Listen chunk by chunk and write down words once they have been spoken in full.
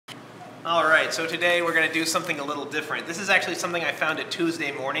All right, so today we're going to do something a little different. This is actually something I found at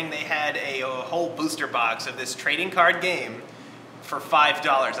Tuesday morning. They had a whole booster box of this trading card game for $5,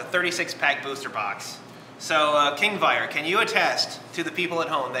 a 36-pack booster box. So, Kingfire, can you attest to the people at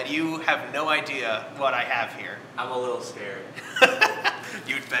home that you have no idea what I have here? I'm a little scared.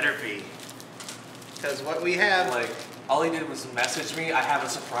 You'd better be. Because what we have... Like, all he did was message me, I have a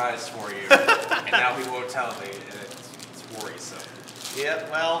surprise for you. And now he won't tell me, and it's worrisome.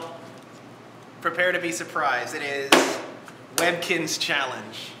 Yep, well, prepare to be surprised. It is Webkinz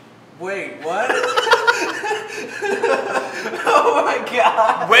Challenge. Wait, what? Oh my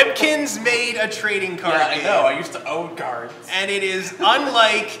god! Webkinz made a trading card game. I know, I used to own cards. And it is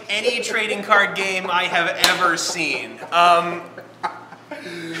unlike any trading card game I have ever seen.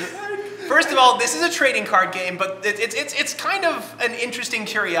 First of all, this is a trading card game, but it's kind of an interesting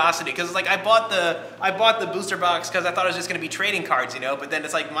curiosity because like I bought the booster box because I thought it was just going to be trading cards, you know. But then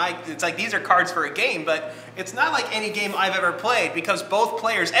it's like these are cards for a game, but it's not like any game I've ever played because both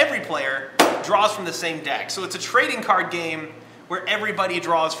players, every player, draws from the same deck. So it's a trading card game where everybody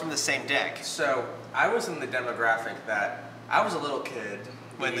draws from the same deck. So I was in the demographic that I was a little kid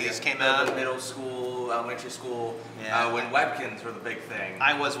when these came out, middle school, elementary school, yeah. When Webkinz were the big thing.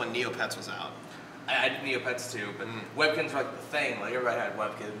 I was when Neopets was out. I did Neopets too, but Webkinz were like the thing. Like everybody had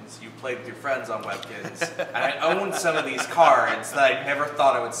Webkinz. You played with your friends on Webkinz, and I owned some of these cards that I never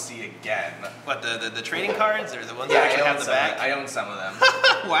thought I would see again. What the trading cards, or the ones yeah, that actually have the back? I own some of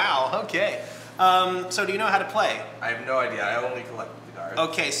them. Wow. Okay. So do you know how to play? I have no idea. I only collect the cards.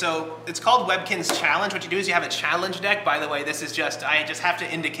 Okay, so it's called Webkinz Challenge. What you do is you have a challenge deck. By the way, this is just, I just have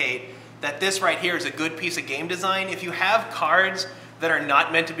to indicate that this right here is a good piece of game design. If you have cards that are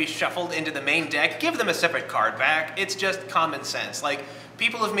not meant to be shuffled into the main deck, give them a separate card back. It's just common sense. Like,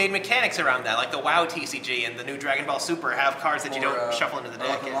 people have made mechanics around that, like the WoW TCG and the new Dragon Ball Super have cards that you don't shuffle into the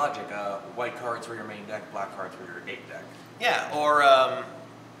deck. Like Logic, white cards for your main deck, black cards for your 8 deck. Yeah, or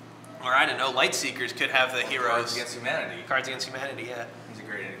I don't know, Lightseekers could have the heroes. Cards Against Humanity. Cards Against Humanity, yeah. He's a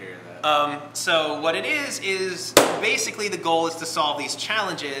great indicator of that. So what it is basically the goal is to solve these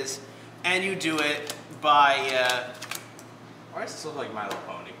challenges, and you do it by... Why does this look like My Little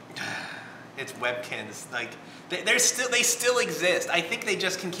Pony? It's Webkinz. Like, they still exist. I think they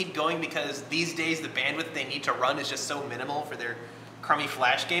just can keep going because these days the bandwidth they need to run is just so minimal for their crummy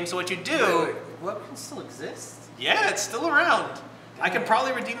Flash game. So what you do... Wait, Webkinz still exists? Yeah, it's still around. I could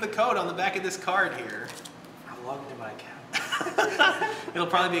probably redeem the code on the back of this card here. I'll log into my account. It'll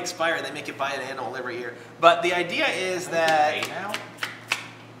probably be expired. They make you buy an annual every year. But the idea is that... now?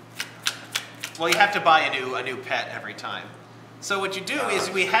 Well, you have to buy a new pet every time. So what you do is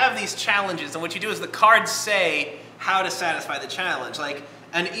we have these challenges, and what you do is the cards say how to satisfy the challenge. Like,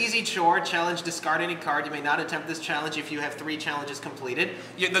 an easy chore, challenge, discard any card. You may not attempt this challenge if you have 3 challenges completed.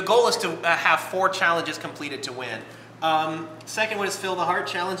 The goal is to have 4 challenges completed to win. Second one is Fill the Heart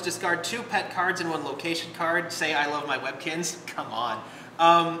challenge. Discard 2 pet cards and 1 location card. Say I love my Webkinz. Come on.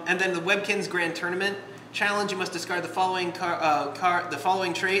 And then the Webkinz Grand Tournament challenge. You must discard the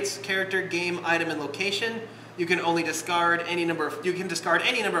following traits: character, game, item, and location. You can only discard any number of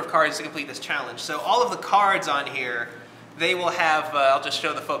cards to complete this challenge. So all of the cards on here, they will have. I'll just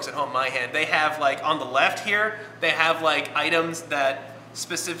show the folks at home my hand. They have, like, on the left here, they have like items that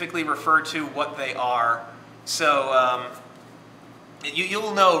specifically refer to what they are. So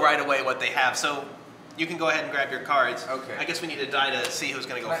you'll know right away what they have. So you can go ahead and grab your cards. Okay. I guess we need to die to see who's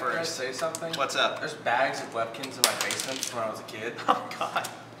going to go first. Can I say something? What's up? There's bags of Webkinz in my basement from when I was a kid. Oh God.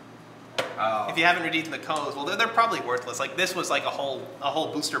 If you haven't redeemed the codes, well, they're probably worthless. Like, this was like a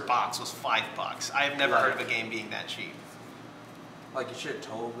whole booster box was $5. I have never heard of a game being that cheap. Like, you should have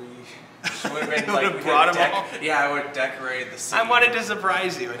told me. Would have been You like, would've brought them all? Yeah, I would have decorated the scene. I wanted to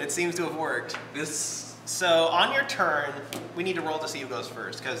surprise you, and it seems to have worked. So on your turn, we need to roll to see who goes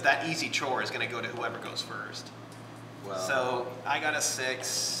first, because that easy chore is going to go to whoever goes first. Well, so I got a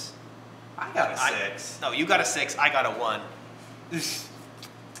 6. I got a 6. No, you got a 6. I got a 1. Is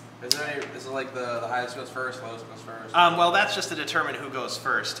it like the highest goes first, lowest goes first? Well, that's just to determine who goes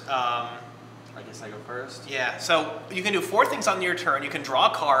first. I guess I go first? Yeah, so you can do 4 things on your turn. You can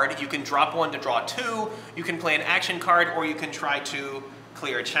draw a card, you can drop 1 to draw 2, you can play an action card, or you can try to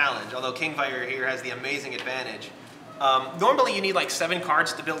clear a challenge, although Kingfire here has the amazing advantage. Normally you need like 7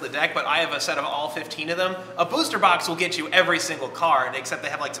 cards to build a deck, but I have a set of all 15 of them. A booster box will get you every single card, except they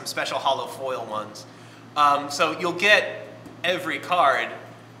have like some special hollow foil ones. So you'll get every card,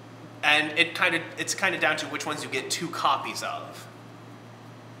 and it's kind of down to which ones you get 2 copies of.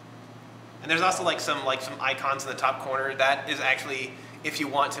 And there's also like some icons in the top corner. That is actually if you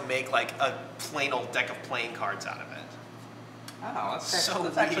want to make like a plain old deck of playing cards out of it. Oh, So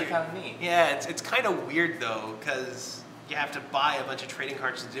that's actually weird. kind of neat. Yeah, it's kind of weird though, because you have to buy a bunch of trading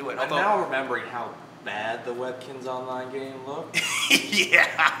cards to do it. I'm now remembering how bad the Webkinz online game looked.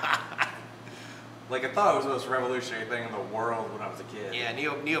 Yeah. Like, I thought it was the most revolutionary thing in the world when I was a kid. Yeah,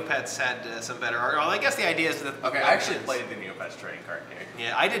 Neopets had some better art. Well, I guess the idea is that... Okay, I actually played the Neopets trading card game.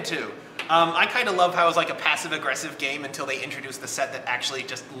 Yeah, I did too. I kind of love how it was like a passive-aggressive game until they introduced the set that actually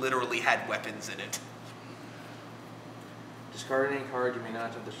just literally had weapons in it. Discard any card you may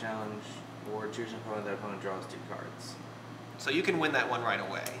not attempt the challenge, or choose an opponent that opponent draws 2 cards. So you can win that one right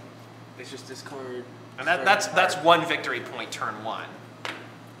away. It's just discard... And that's one victory point turn 1.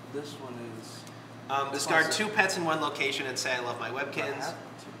 This one is... Discard 2 pets in 1 location and say I love my Webkinz.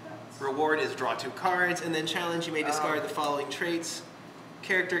 Reward is draw 2 cards, and then challenge you may discard the following traits: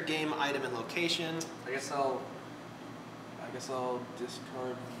 character, game, item, and location. I guess I'll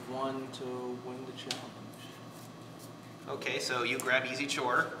discard 1 to win the challenge. Okay, so you grab Easy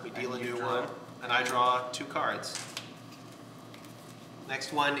Chore, we deal a And you new draw. one, and I draw 2 cards.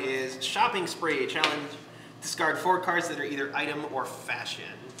 Next one is Shopping Spree. Challenge, discard 4 cards that are either item or fashion.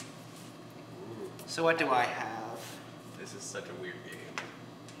 So what do I have? This is such a weird game.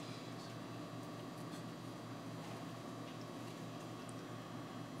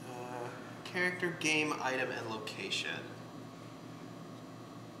 Character, game, item, and location.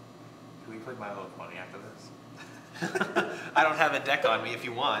 Can we play My Little Pony after this? I don't have a deck on me if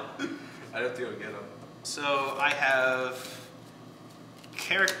you want. I'd have to go get them. So I have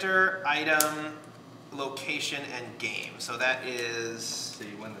character, item, location, and game. So that is... So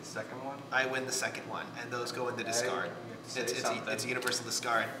you win the second one? I win the second one, and those go into discard. You have to say It's a universal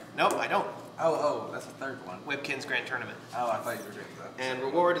discard. Nope, I don't. Oh, that's the third one. Webkinz Grand Tournament. Oh, I thought you were doing that. And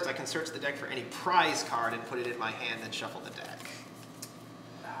reward is I can search the deck for any prize card and put it in my hand and shuffle the deck.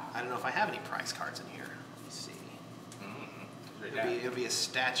 I don't know if I have any prize cards in here. Let me see. It'll be a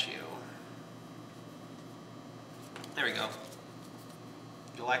statue. There we go.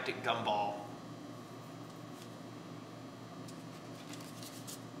 Galactic Gumball.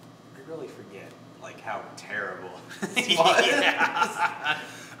 I really forget, like, how terrible this was. Yeah.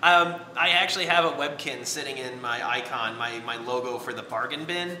 I actually have a Webkinz sitting in my icon, my logo for the bargain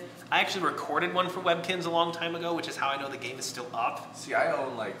bin. I actually recorded one for Webkinz a long time ago, which is how I know the game is still up. See, I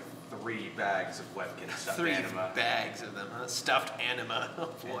own like 3 bags of Webkinz stuffed 3 anima. bags of them, huh? Stuffed anima.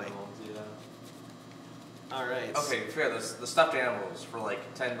 Oh boy. Animals, yeah. All right. Okay, fair. The stuffed animals for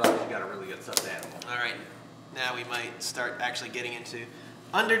like $10, you got a really good stuffed animal. All right. Now we might start actually getting into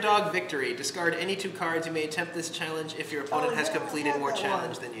Underdog Victory. Discard any 2 cards. You may attempt this challenge if your opponent has completed more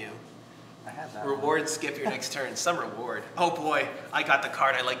challenge than you. I have that. Reward, skip your next turn. Some reward. Oh boy, I got the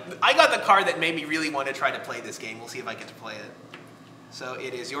card I like. I got the card that made me really want to try to play this game. We'll see if I get to play it. So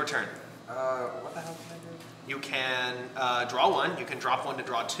it is your turn. What the hell can I do? You can draw 1. You can drop 1 to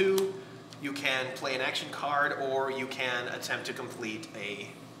draw 2. You can play an action card, or you can attempt to complete a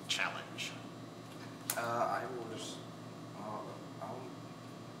challenge. I will just... I'll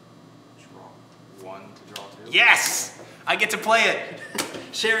draw 1 to draw 2. Yes! I get to play it!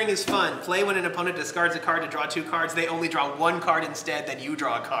 Sharing is fun. Play when an opponent discards a card to draw 2 cards. They only draw 1 card instead, then you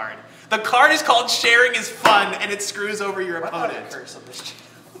draw a card. The card is called Sharing is Fun, and it screws over your opponent. Curse on this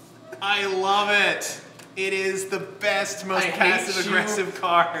channel. I love it! It is the best, most I hate passive-aggressive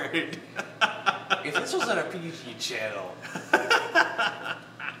card. If this was on a PG channel.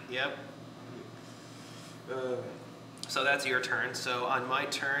 Yep. So that's your turn. So on my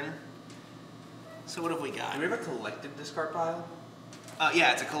turn, so what have we got? Do we have a collective discard pile?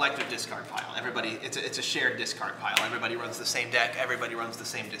 Yeah, it's a collective discard pile. Everybody, it's a shared discard pile. Everybody runs the same deck. Everybody runs the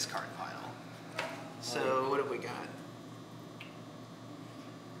same discard pile. So what have we got?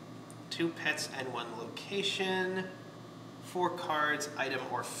 2 pets and 1 location, 4 cards, item,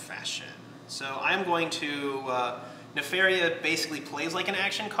 or fashion. So I'm going to, Nefaria basically plays like an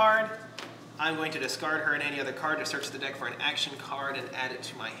action card. I'm going to discard her and any other card to search the deck for an action card and add it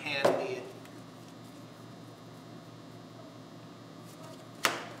to my hand.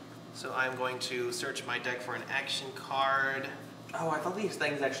 So I'm going to search my deck for an action card. Oh, I thought these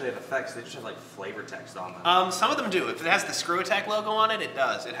things actually have effects. They just have like flavor text on them. Some of them do. If it has the Screw Attack logo on it, it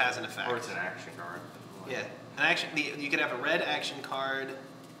does. It has an effect. Or it's an action card. Yeah, an action. You could have a red action card,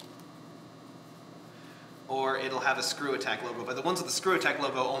 or it'll have a Screw Attack logo. But the ones with the Screw Attack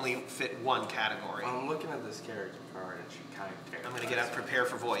logo only fit 1 category. I'm looking at this character card, and she kind of terrifies I'm going to get out Prepare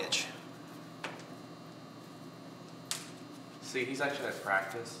for Voyage. See, he's actually at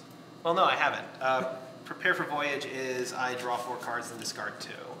practice. Well, no, I haven't. Prepare for Voyage is I draw 4 cards and discard 2.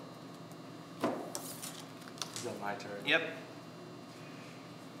 Is that my turn? Yep.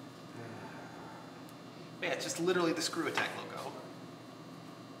 Yeah, it's just literally the Screw Attack logo.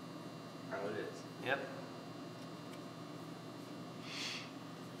 Yep.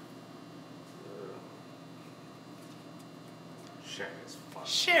 Sharing is fun.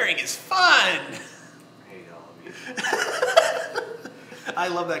 Sharing is fun! I hate all of you. I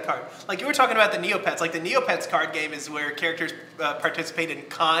love that card. Like you were talking about the Neopets. Like the Neopets card game is where characters participate in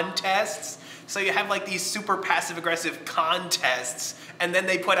contests. So you have like these super passive-aggressive contests, and then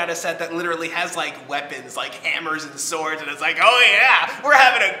they put out a set that literally has like weapons, like hammers and swords, and it's like, oh yeah, we're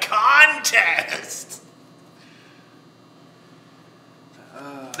having a contest!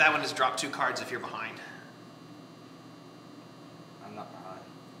 That one is drop 2 cards if you're behind. I'm not behind.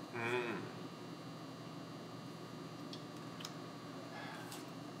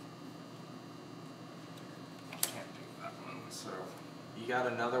 Can't do that one. So you got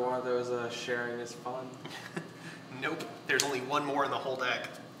another one of those sharing is fun? Nope. There's only one more in the whole deck.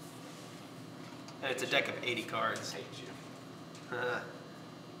 And it's a deck of 80 cards. I hate you.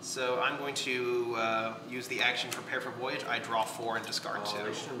 So I'm going to use the action Prepare for Voyage. I draw 4 and discard 2.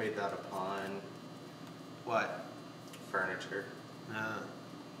 They should have made that a pawn. What? Furniture. Uh,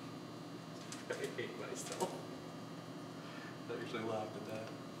 I hate myself. I usually laughed at that.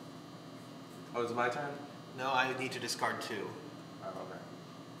 Oh, is it my turn? no, I need to discard 2. Oh, okay.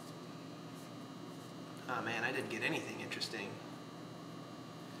 Oh man, I didn't get anything interesting.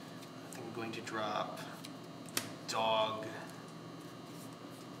 I think I'm going to drop Dog.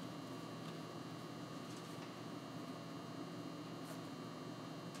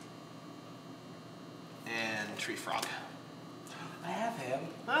 And Tree Frog. I have him.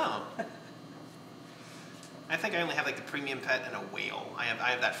 Oh. I think I only have like the premium pet and a whale. I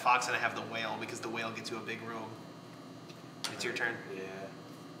have that fox and I have the whale because the whale gets you a big room. It's your turn. Yeah.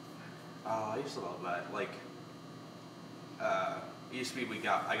 Oh, I used to love that. Like, it used to be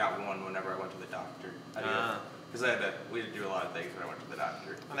I got one whenever I went to the doctor. Because we had to do a lot of things when I went to the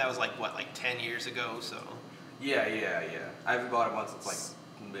doctor. And that was like what, like 10 years ago, so. Yeah. I haven't bought it once since like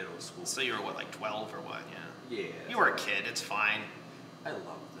middle school. So you were what, like 12 or what? Yeah. Yeah. You were a kid, it's fine. I loved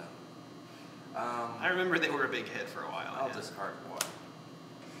them. I remember they were a big hit for a while. I'll yeah. discard one.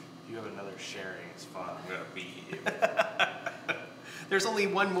 If you have another sharing, it's fun. I'm gonna beat you. There's only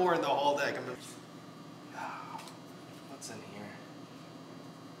one more in the whole deck. What's in here?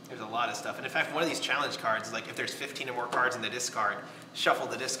 There's a lot of stuff. And in fact, one of these challenge cards is like if there's 15 or more cards in the discard, shuffle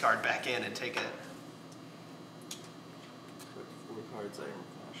the discard back in and take it. Put 4 cards I don't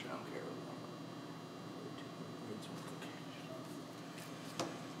care about.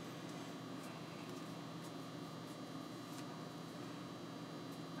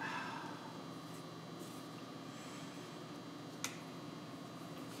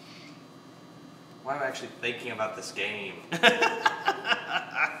 Why am I actually thinking about this game? I'm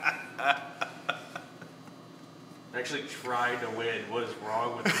actually trying to win. What is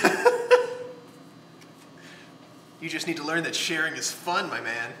wrong with me? You just need to learn that sharing is fun, my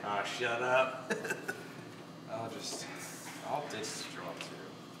man. Ah, shut up. I'll ditch draw 2.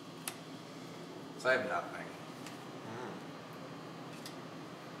 So I have nothing.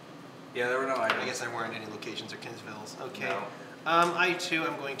 Yeah, there were no items. I guess there weren't any locations or Kinsvilles. Okay. No. I too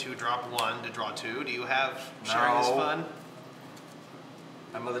am going to drop 1 to draw 2. Do you have sharing is fun?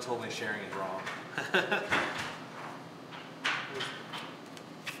 My mother told me sharing is wrong.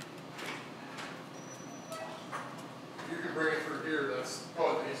 You can bring it through here, that's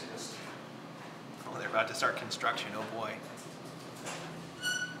probably the easiest. Oh, they're about to start construction. Oh boy.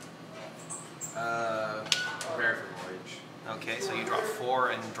 Prepare for voyage. Okay, so you drop 4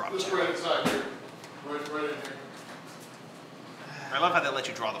 and drop Just 2. right inside here. Right in here. I love how they let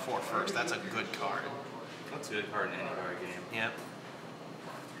you draw the 4 first. That's a good card. That's a good card in any card game. Yeah.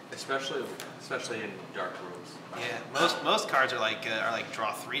 Especially in dark rules. Yeah. Most cards are like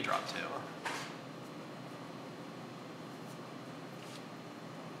draw 3, drop 2.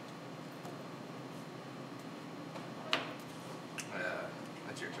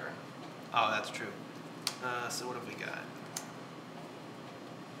 That's your turn. Oh, that's true. So what have we got?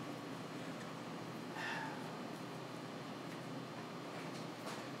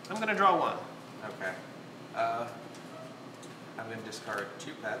 I'm gonna draw 1. Okay. I'm going to discard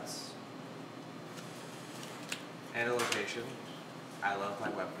 2 pets and a location. I love my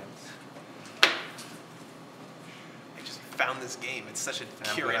Webkinz. I just found this game. It's such a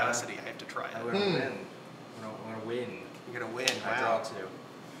curiosity. I have to try it. I'm going to win. I'm going to win. You're gonna win. I Wow. draw 2.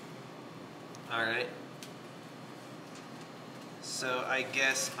 All right. So I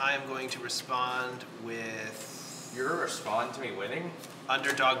guess I'm going to respond with You're going to respond to me winning?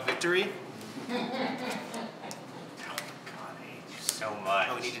 underdog victory. Oh, God, I hate you so much.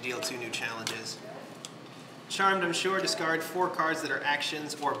 Oh, we need to deal 2 new challenges. Charmed, I'm sure. Discard 4 cards that are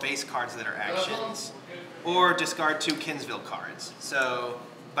actions or base cards that are actions. Or discard 2 Kinsville cards. So,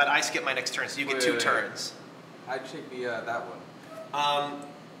 but I skip my next turn, so you get 2 turns. I'd take the that one.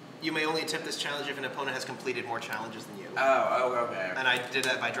 You may only attempt this challenge if an opponent has completed more challenges than you. Oh, okay. And I did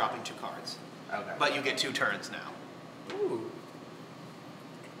that by dropping 2 cards. Okay. But you get 2 turns now. Ooh.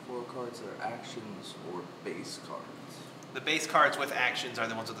 4 cards that are actions or base cards. The base cards with actions are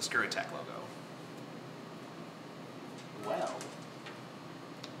the ones with the Screw Attack logo. Well.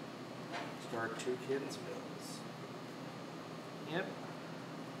 Discard 2 Kinsvilles. Yep.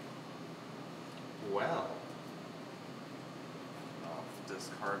 Well. I'll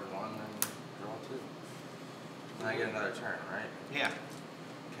discard 1 and draw 2. And I get another turn, right? Yeah.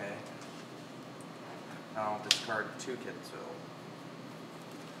 Okay. I'll discard 2 Kinsville.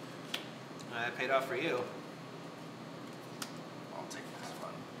 That paid off for you. I'll take this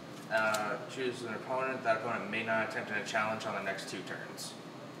one. Choose an opponent. That opponent may not attempt a challenge on the next 2 turns.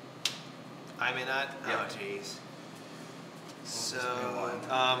 I may not? Yep. Oh, jeez. So,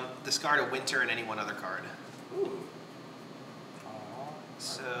 discard a Winter and any one other card. Ooh.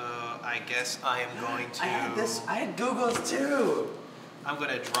 So, I guess I am going to... I had Googles too! I'm going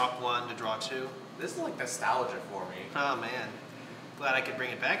to drop 1 to draw 2. This is like nostalgia for me. Oh, man. Glad I could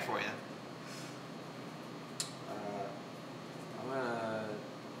bring it back for you.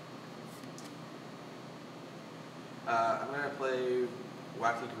 I'm gonna play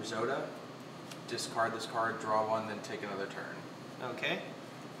Wacky Griselda. Discard this card, draw 1, then take another turn. Okay.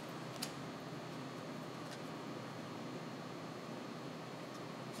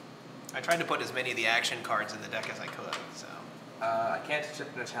 I tried to put as many of the action cards in the deck as I could, so... I can't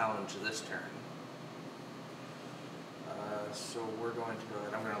accept a challenge this turn. So we're going to go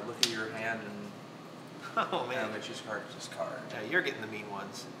ahead. I'm going to look at your hand and Oh, man. I'm going to choose card to discard. Yeah, you're getting the mean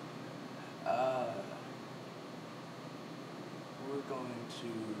ones. We're going to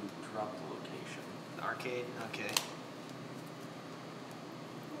drop the location. Arcade, okay.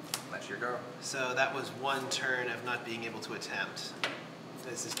 That's your go. So that was 1 turn of not being able to attempt.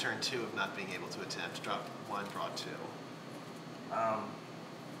 This is turn 2 of not being able to attempt. Drop 1, draw 2. I'm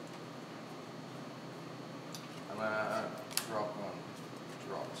gonna drop 1,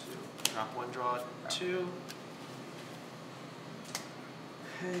 draw 2. Drop 1, draw 2.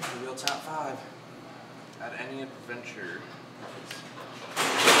 Okay, reveal top 5. At any adventure.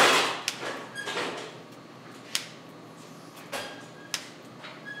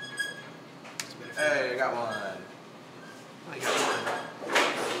 Hey, I got 1. I got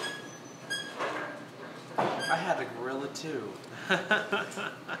 1. I had a gorilla too.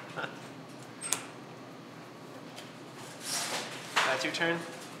 That's your turn?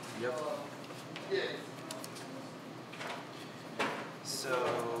 Yep. So,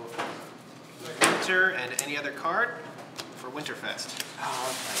 Winter and any other card for Winterfest.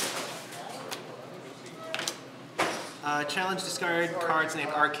 Challenge discard cards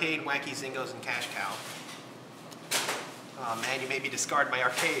named Arcade, Wacky Zingos, and Cash Cow. Oh man, you made me discard my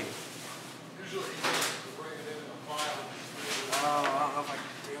arcade. Usually you just bring it in a file. Oh, I don't know if I can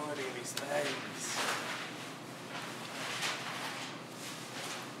do any of these things.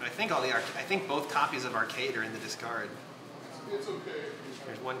 I think both copies of Arcade are in the discard. It's okay.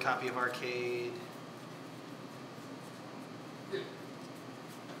 There's 1 copy of Arcade.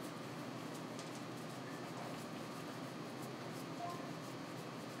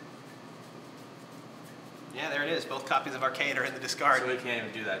 Yeah, there it is. Both copies of Arcade are in the discard. So we can't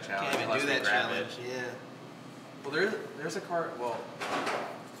even do that challenge. Can't even unless do we that grab challenge. it. Yeah. Well, there's a card. Well,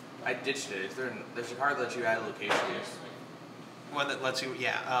 I ditched it. There's a card that lets you add locations. One that lets you,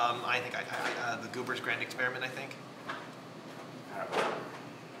 yeah. I think the Goober's Grand Experiment. I think I don't know.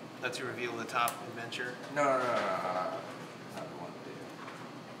 lets you reveal the top adventure. No. Not the one to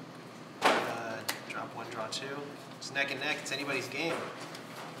do. Drop 1, draw 2. It's neck and neck. It's anybody's game.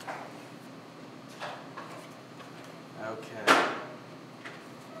 Okay.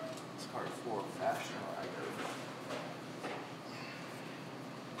 It's card 4, Fashion Rider.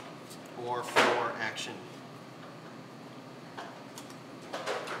 Or for action.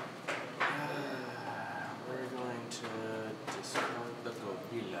 We're going to discard the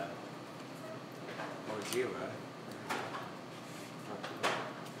Gorilla. Or Jira.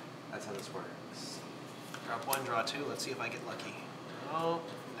 That's how this works. Drop 1, draw 2. Let's see if I get lucky. Oh,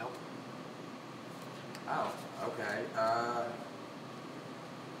 nope. Oh, okay.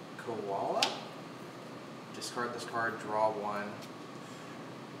 Koala? Discard this card, draw 1.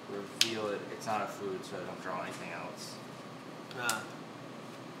 Reveal it. It's not a food, so I don't draw anything else.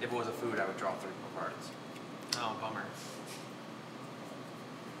 If it was a food, I would draw 3 more cards. Oh, bummer.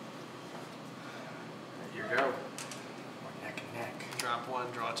 Here you go. Neck and neck. Drop one,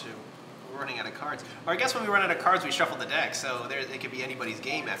 draw two. We're running out of cards. Or I guess when we run out of cards, we shuffle the deck, so it could be anybody's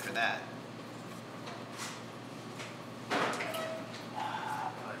game after that.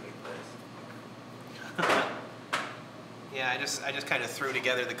 Yeah, I just kind of threw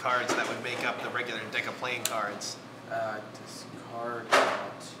together the cards that would make up the regular deck of playing cards. Discard draw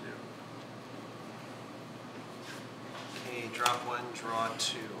two. Okay, drop one, draw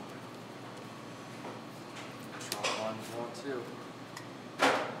two. Draw one, draw two.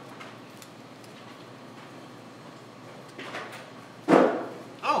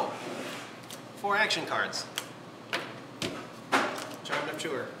 Oh! 4 action cards. Charmed Up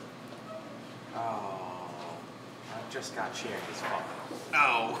Tour. Oh, I just got cheered as fuck.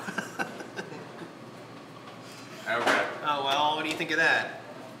 Oh. Okay. Oh, well, what do you think of that?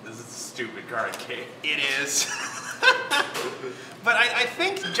 This is a stupid card game. It is. But I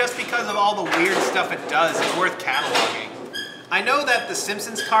think just because of all the weird stuff it does, it's worth cataloging. I know that the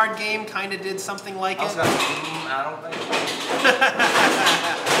Simpsons card game kind of did something like it. I don't think so.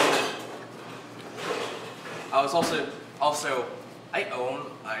 I was also, I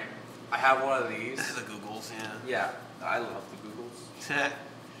have one of these. The Googles, yeah. Yeah, I love the Googles.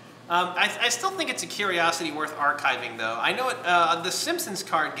 I still think it's a curiosity worth archiving, though. I know the Simpsons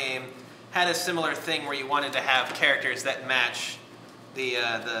card game had a similar thing where you wanted to have characters that match the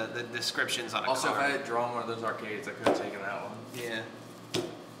descriptions on a Also, card. if I had drawn one of those arcades, I could have taken that one. Yeah.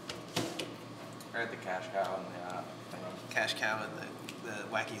 I had the cash cow and the Cash Cow and the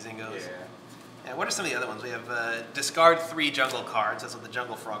Wacky Zingos. yeah. And what are some of the other ones? We have discard 3 jungle cards. That's what the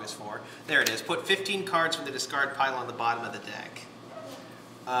Jungle Frog is for. There it is. Put 15 cards from the discard pile on the bottom of the deck.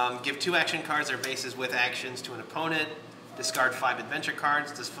 Give 2 action cards or bases with actions to an opponent. Discard 5 adventure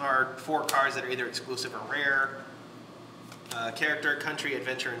cards. Discard 4 cards that are either exclusive or rare. Character, country,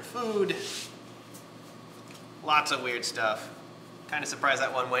 adventure, and food. Lots of weird stuff. Kind of surprised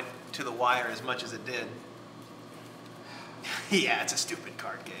that one went to the wire as much as it did. Yeah, it's a stupid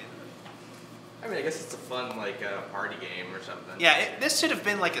card game. I mean, I guess it's a fun, like, party game or something. Yeah, this should have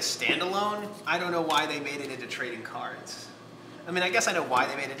been like a standalone. I don't know why they made it into trading cards. I mean, I guess I know why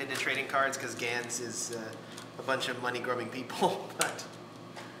they made it into trading cards, because Gans is a bunch of money-grubbing people, but...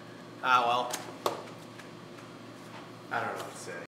 Ah, well. I don't know what to say.